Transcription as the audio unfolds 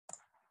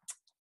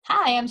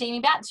Hi, I'm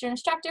Jamie Batts, your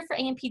instructor for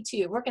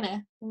AMP2. We're going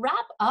to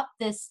wrap up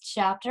this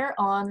chapter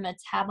on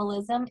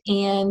metabolism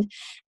and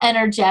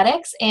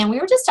energetics. And we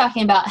were just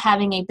talking about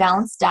having a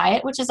balanced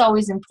diet, which is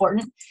always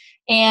important.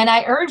 And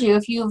I urge you,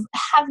 if you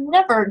have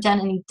never done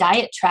any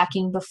diet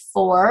tracking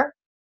before,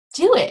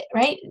 do it,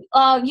 right?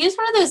 Use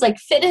one of those like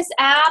fitness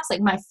apps,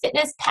 like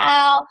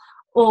MyFitnessPal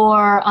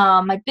or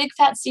My Big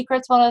Fat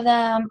Secret's one of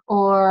them,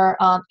 or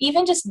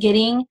even just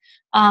getting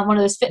one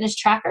of those fitness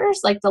trackers,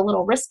 like the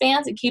little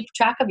wristbands that keep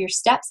track of your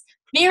steps.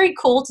 Very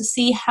cool to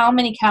see how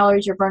many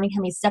calories you're burning,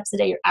 how many steps a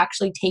day you're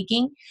actually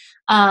taking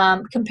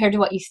compared to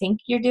what you think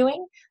you're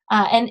doing.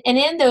 And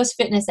in those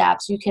fitness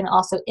apps, you can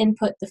also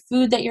input the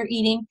food that you're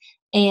eating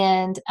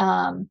and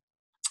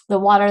the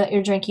water that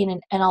you're drinking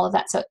and all of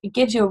that. So it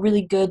gives you a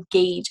really good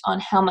gauge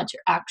on how much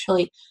you're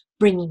actually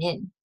bringing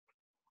in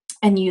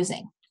and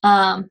using.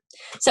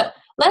 So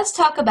let's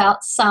talk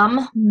about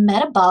some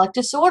metabolic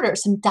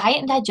disorders, some diet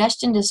and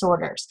digestion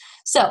disorders.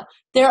 So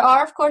there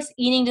are, of course,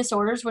 eating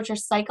disorders, which are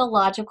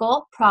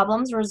psychological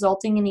problems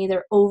resulting in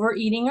either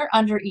overeating or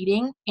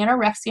undereating.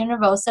 Anorexia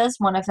nervosa is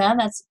one of them.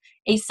 That's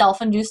a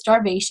self-induced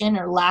starvation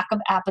or lack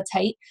of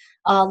appetite,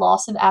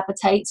 loss of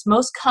appetite. It's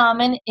most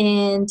common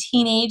in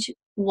teenage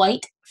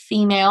white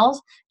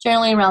females,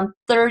 generally around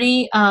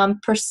 30%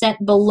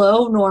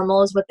 below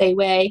normal is what they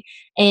weigh,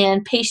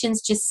 and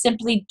patients just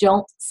simply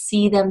don't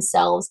see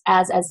themselves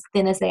as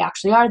thin as they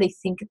actually are. They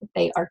think that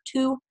they are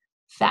too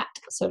fat,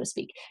 so to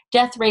speak.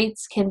 Death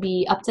rates can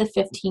be up to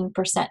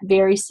 15%,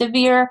 very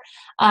severe.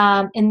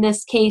 In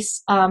this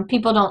case,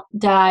 people don't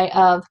die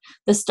of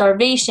the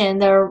starvation.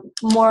 They're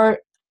more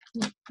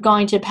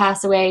going to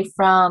pass away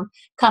from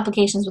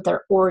complications with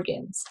their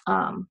organs,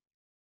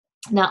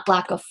 not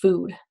lack of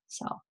food.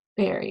 So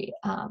very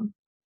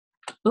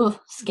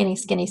skinny.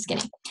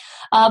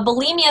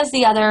 Bulimia is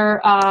the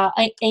other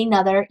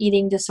another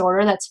eating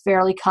disorder that's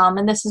fairly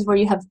common. This is where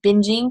you have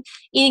binging,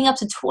 eating up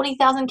to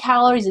 20,000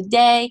 calories a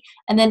day,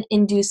 and then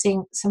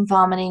inducing some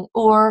vomiting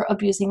or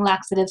abusing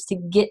laxatives to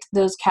get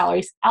those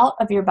calories out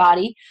of your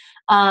body.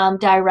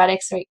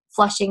 Diuretics, right,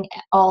 flushing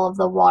all of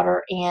the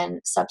water and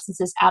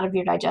substances out of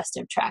your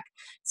digestive tract.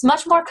 It's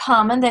much more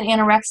common than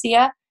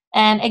anorexia.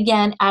 And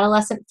again,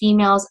 adolescent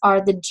females are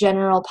the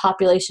general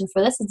population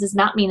for this. It does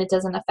not mean it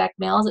doesn't affect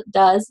males. It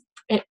does.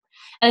 And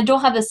I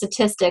don't have the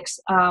statistics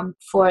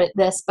for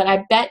this, but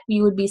I bet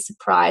you would be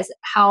surprised at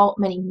how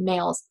many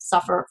males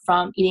suffer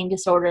from eating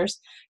disorders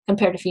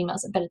compared to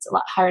females. I bet it's a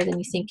lot higher than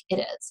you think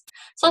it is.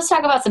 So let's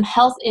talk about some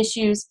health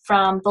issues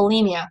from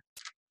bulimia.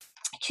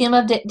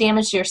 Cumulative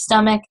damage to your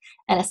stomach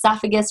and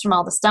esophagus from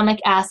all the stomach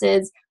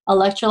acids,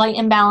 electrolyte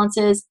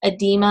imbalances,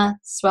 edema,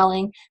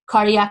 swelling,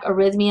 cardiac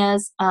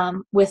arrhythmias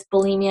with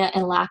bulimia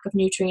and lack of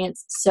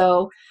nutrients.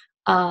 So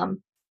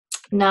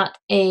not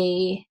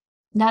a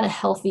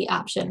healthy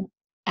option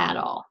at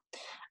all.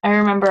 I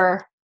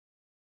remember,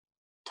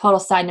 total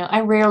side note,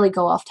 I rarely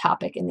go off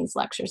topic in these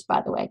lectures,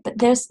 by the way, but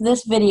this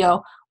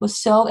video was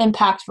so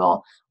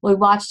impactful. We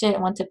watched it.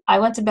 I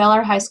went to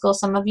Baylor High School.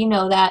 Some of you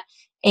know that.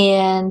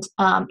 And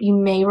you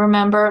may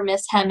remember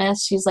Miss Hemis.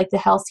 She's like the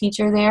health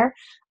teacher there.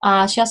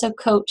 She also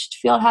coached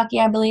field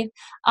hockey, I believe.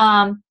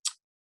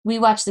 We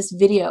watched this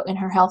video in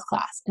her health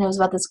class, and it was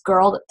about this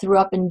girl that threw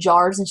up in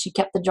jars, and she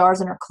kept the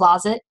jars in her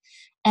closet.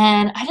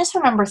 And I just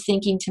remember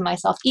thinking to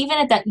myself, even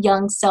at that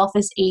young,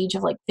 selfish age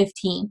of like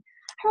 15,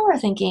 I remember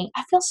thinking,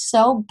 I feel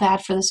so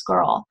bad for this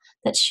girl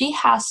that she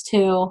has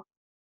to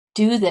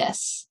do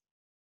this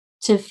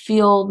to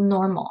feel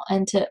normal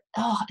and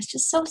it's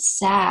just so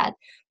sad.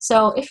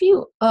 So if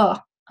you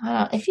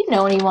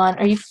know anyone,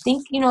 or you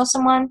think you know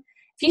someone,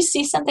 if you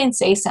see something,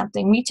 say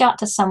something. Reach out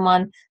to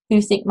someone who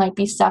you think might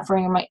be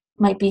suffering or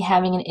might be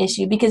having an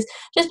issue. Because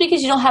just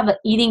because you don't have an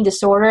eating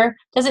disorder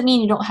doesn't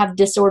mean you don't have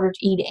disordered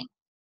eating,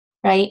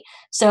 right?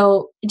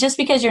 So just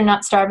because you're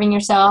not starving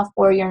yourself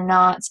or you're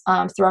not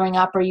throwing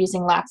up or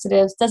using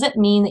laxatives doesn't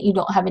mean that you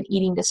don't have an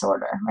eating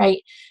disorder,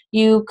 right?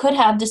 You could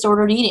have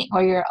disordered eating,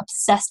 or you're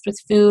obsessed with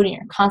food and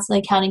you're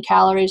constantly counting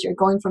calories, you're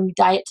going from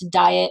diet to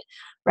diet,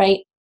 right?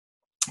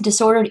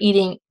 Disordered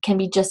eating can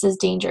be just as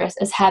dangerous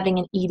as having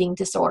an eating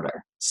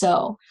disorder.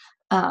 So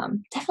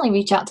definitely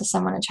reach out to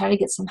someone and try to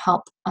get some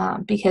help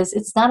because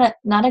it's not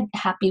a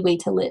happy way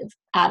to live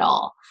at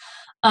all.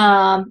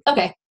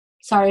 Okay,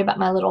 sorry about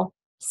my little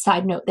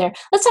side note there.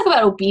 Let's talk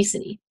about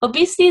obesity.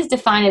 Obesity is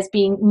defined as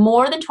being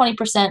more than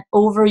 20%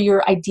 over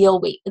your ideal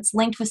weight. It's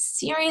linked with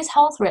serious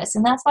health risks,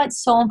 and that's why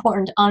it's so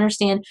important to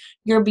understand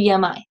your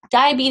BMI.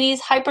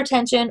 Diabetes,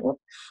 hypertension,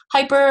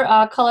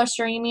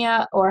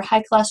 hypercholesteremia, or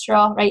high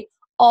cholesterol, right?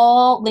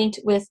 All linked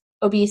with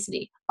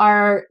obesity.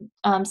 Our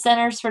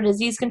Centers for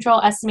Disease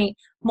Control estimate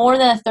more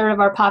than a third of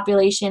our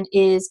population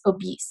is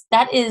obese.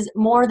 That is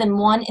more than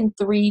 1 in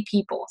 3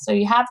 people. So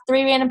you have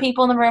 3 random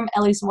people in the room,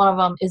 at least one of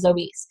them is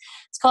obese.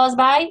 It's caused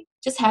by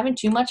just having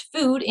too much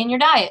food in your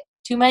diet.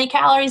 Too many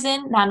calories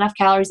in, not enough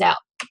calories out.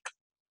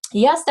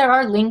 Yes, there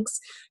are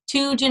links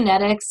to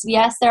genetics.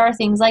 Yes, there are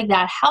things like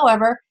that.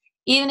 However,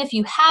 even if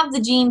you have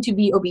the gene to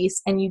be obese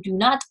and you do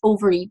not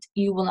overeat,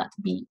 you will not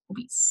be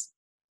obese.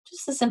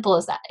 Just as simple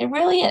as that. It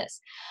really is.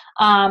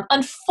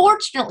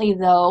 Unfortunately,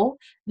 though,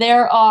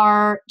 there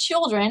are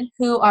children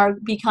who are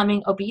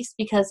becoming obese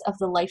because of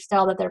the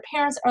lifestyle that their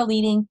parents are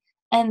leading,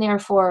 and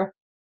therefore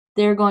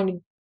they're going to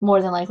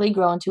more than likely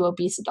grow into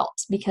obese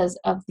adults because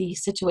of the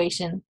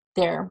situation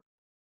they're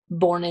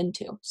born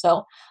into.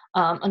 So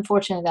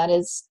unfortunately,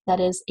 that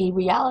is a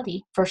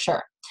reality for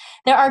sure.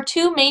 There are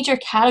two major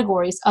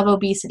categories of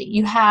obesity.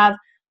 You have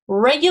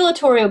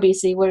regulatory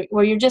obesity,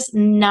 where you're just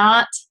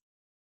not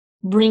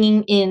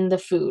bringing in the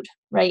food,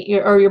 right?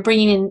 You're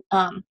bringing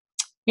in,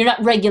 you're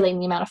not regulating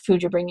the amount of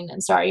food you're bringing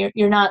in. Sorry,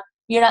 you're not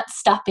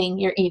stopping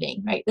your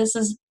eating, right? This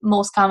is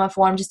most common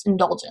form, just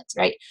indulgence,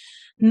 right?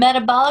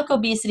 Metabolic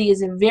obesity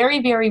is very,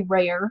 very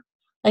rare.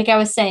 Like I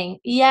was saying,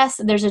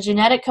 yes, there's a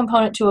genetic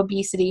component to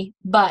obesity,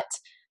 but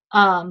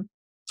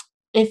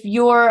if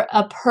you're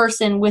a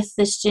person with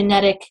this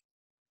genetic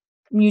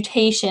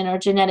mutation or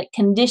genetic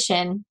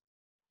condition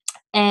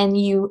and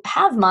you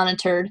have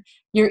monitored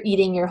your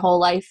eating your whole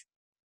life,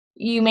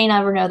 you may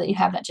never know that you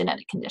have that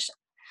genetic condition.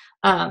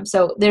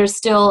 So there's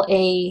still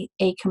a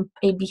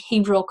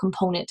behavioral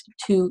component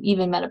to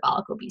even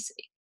metabolic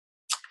obesity.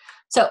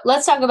 So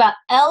let's talk about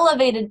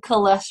elevated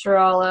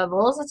cholesterol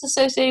levels. It's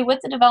associated with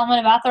the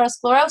development of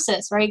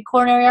atherosclerosis, right?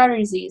 Coronary artery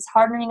disease,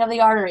 hardening of the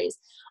arteries.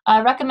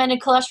 Recommended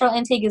cholesterol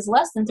intake is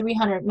less than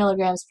 300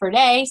 milligrams per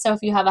day. So if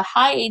you have a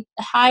high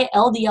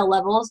LDL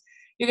levels,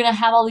 you're going to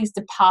have all these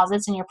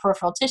deposits in your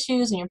peripheral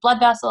tissues and your blood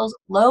vessels.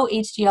 Low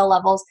HDL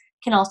levels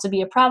can also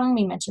be a problem.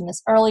 We mentioned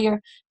this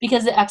earlier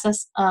because the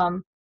excess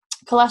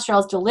cholesterol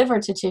is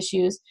delivered to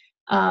tissues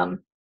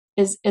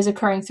is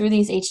occurring through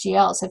these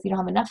HDLs. So if you don't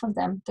have enough of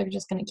them, they're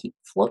just going to keep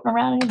floating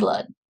around in your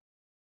blood.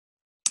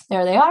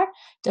 There they are,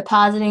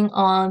 depositing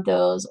on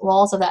those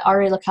walls of that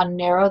artery. Look how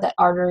narrow that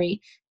artery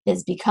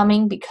is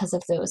becoming because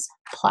of those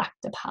plaque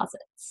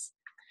deposits.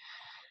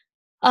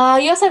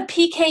 You also have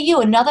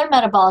PKU, another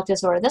metabolic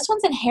disorder. This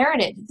one's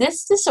inherited.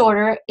 This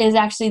disorder is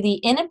actually the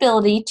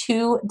inability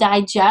to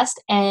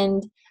digest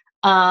and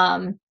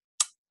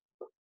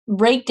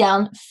break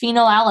down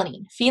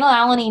phenylalanine.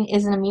 Phenylalanine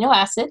is an amino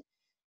acid.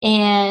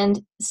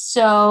 And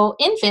so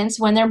infants,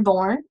 when they're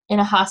born in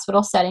a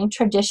hospital setting,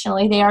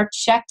 traditionally they are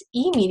checked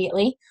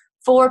immediately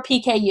for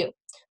PKU.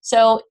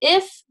 So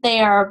if they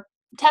are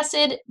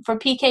tested for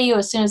PKU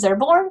as soon as they're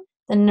born,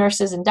 the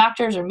nurses and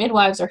doctors or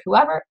midwives or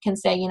whoever can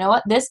say, you know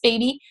what, this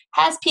baby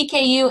has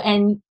PKU,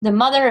 and the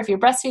mother, if you're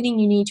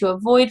breastfeeding, you need to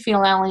avoid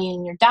phenylalanine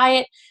in your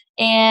diet.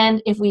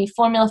 And if we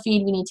formula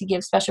feed, we need to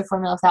give special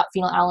formula without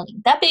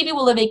phenylalanine. That baby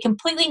will live a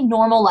completely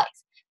normal life.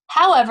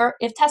 However,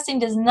 if testing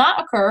does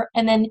not occur,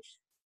 and then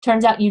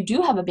turns out you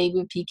do have a baby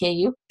with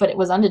PKU, but it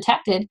was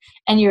undetected,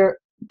 and you're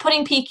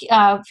putting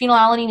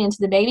phenylalanine into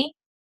the baby,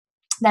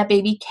 that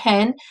baby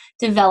can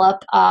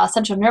develop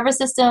central nervous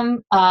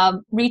system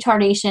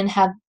retardation,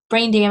 have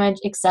brain damage,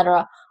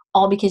 etc.,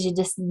 all because you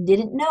just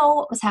didn't know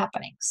what was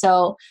happening.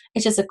 So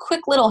it's just a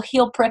quick little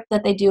heel prick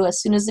that they do as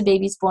soon as the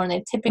baby's born.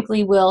 They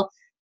typically will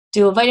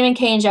do a vitamin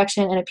K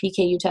injection and a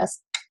PKU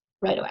test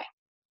right away.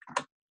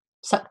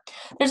 So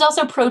there's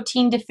also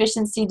protein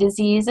deficiency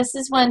disease. This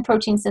is when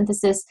protein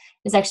synthesis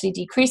is actually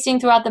decreasing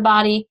throughout the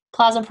body.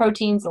 Plasma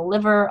proteins, the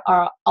liver,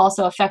 are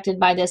also affected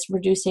by this,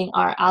 reducing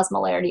our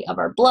osmolarity of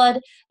our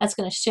blood. That's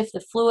going to shift the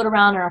fluid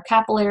around in our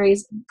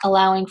capillaries,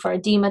 allowing for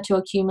edema to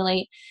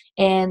accumulate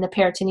in the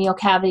peritoneal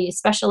cavity,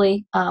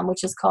 especially,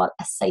 which is called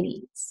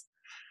ascites.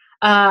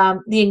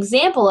 The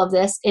example of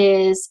this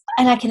is,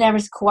 and I can never,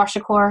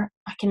 kwashiorkor,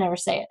 I can never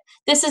say it.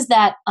 This is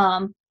that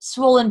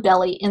swollen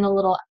belly in the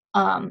little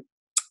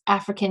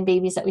African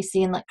babies that we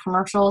see in like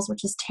commercials,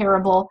 which is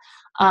terrible.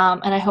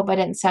 And I hope I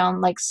didn't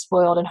sound like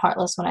spoiled and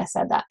heartless when I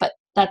said that, but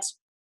that's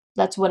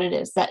what it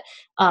is, that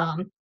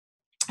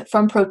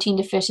from protein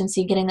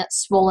deficiency, getting that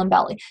swollen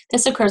belly.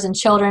 This occurs in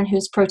children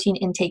whose protein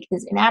intake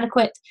is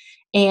inadequate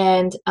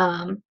and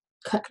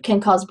can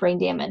cause brain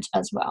damage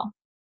as well.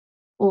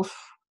 Oof,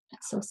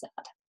 it's so sad.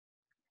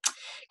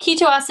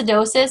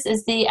 Ketoacidosis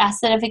is the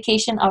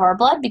acidification of our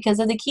blood because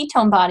of the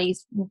ketone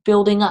bodies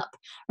building up.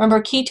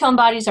 Remember, ketone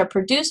bodies are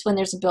produced when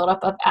there's a buildup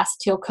of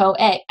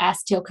acetyl-CoA.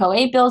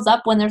 Acetyl-CoA builds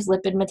up when there's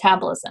lipid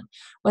metabolism.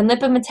 When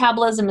lipid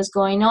metabolism is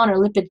going on, or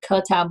lipid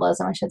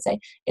catabolism, I should say,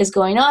 is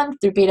going on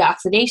through beta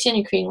oxidation,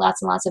 you're creating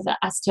lots and lots of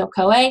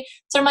acetyl-CoA.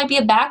 So there might be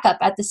a backup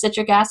at the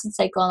citric acid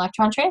cycle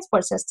electron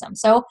transport system.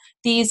 So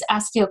these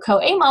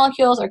acetyl-CoA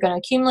molecules are going to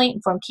accumulate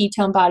and form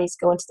ketone bodies,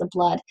 go into the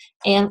blood,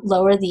 and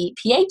lower the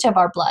pH of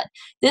our blood.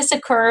 This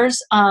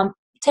occurs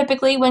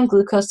typically when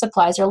glucose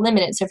supplies are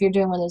limited. So if you're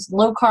doing one of those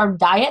low-carb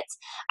diets,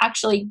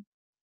 actually,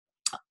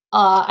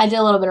 I did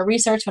a little bit of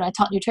research when I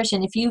taught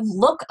nutrition. If you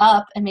look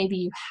up, and maybe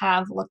you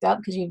have looked up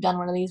because you've done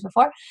one of these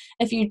before,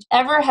 if you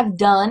ever have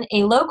done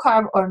a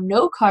low-carb or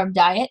no-carb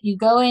diet, you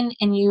go in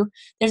and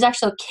there's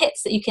actual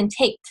kits that you can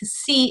take to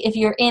see if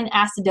you're in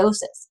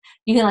acidosis.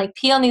 You can like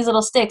pee on these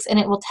little sticks, and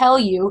it will tell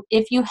you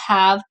if you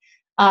have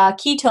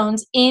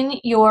ketones in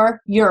your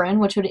urine,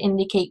 which would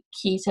indicate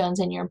ketones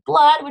in your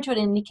blood, which would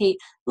indicate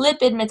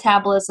lipid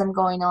metabolism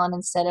going on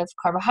instead of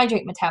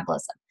carbohydrate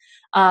metabolism.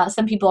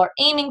 Some people are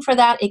aiming for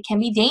that. It can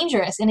be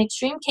dangerous. In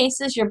extreme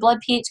cases, your blood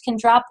pH can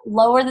drop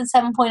lower than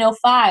 7.05.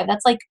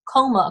 That's like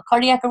coma,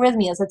 cardiac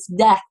arrhythmias. That's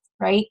death,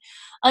 right?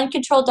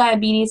 Uncontrolled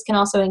diabetes can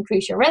also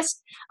increase your risk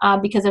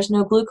because there's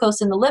no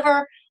glucose in the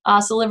liver.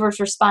 So the liver is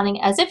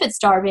responding as if it's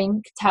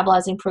starving,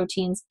 catabolizing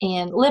proteins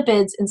and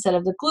lipids instead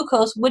of the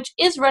glucose, which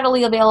is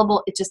readily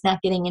available. It's just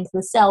not getting into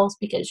the cells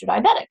because you're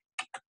diabetic.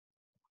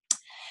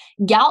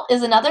 Gout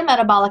is another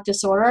metabolic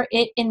disorder.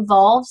 It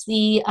involves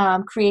the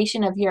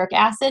creation of uric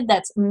acid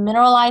that's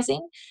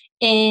mineralizing,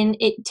 and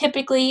it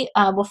typically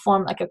will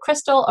form like a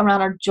crystal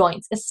around our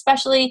joints,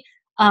 especially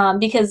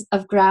because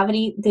of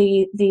gravity.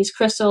 These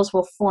crystals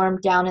will form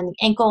down in the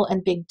ankle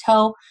and big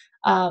toe.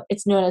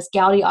 It's known as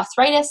gouty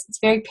arthritis. It's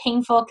very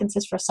painful,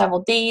 consists for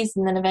several days,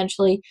 and then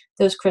eventually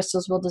those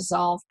crystals will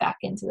dissolve back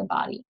into the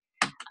body.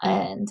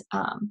 And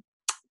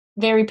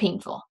very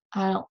painful.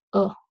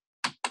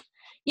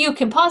 You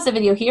can pause the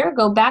video here,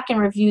 go back and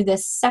review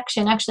this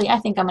section. Actually, I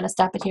think I'm going to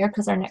stop it here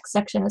because our next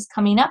section is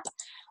coming up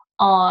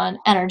on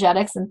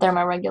energetics and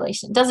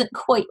thermoregulation. It doesn't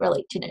quite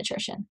relate to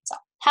nutrition. So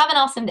have an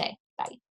awesome day. Bye.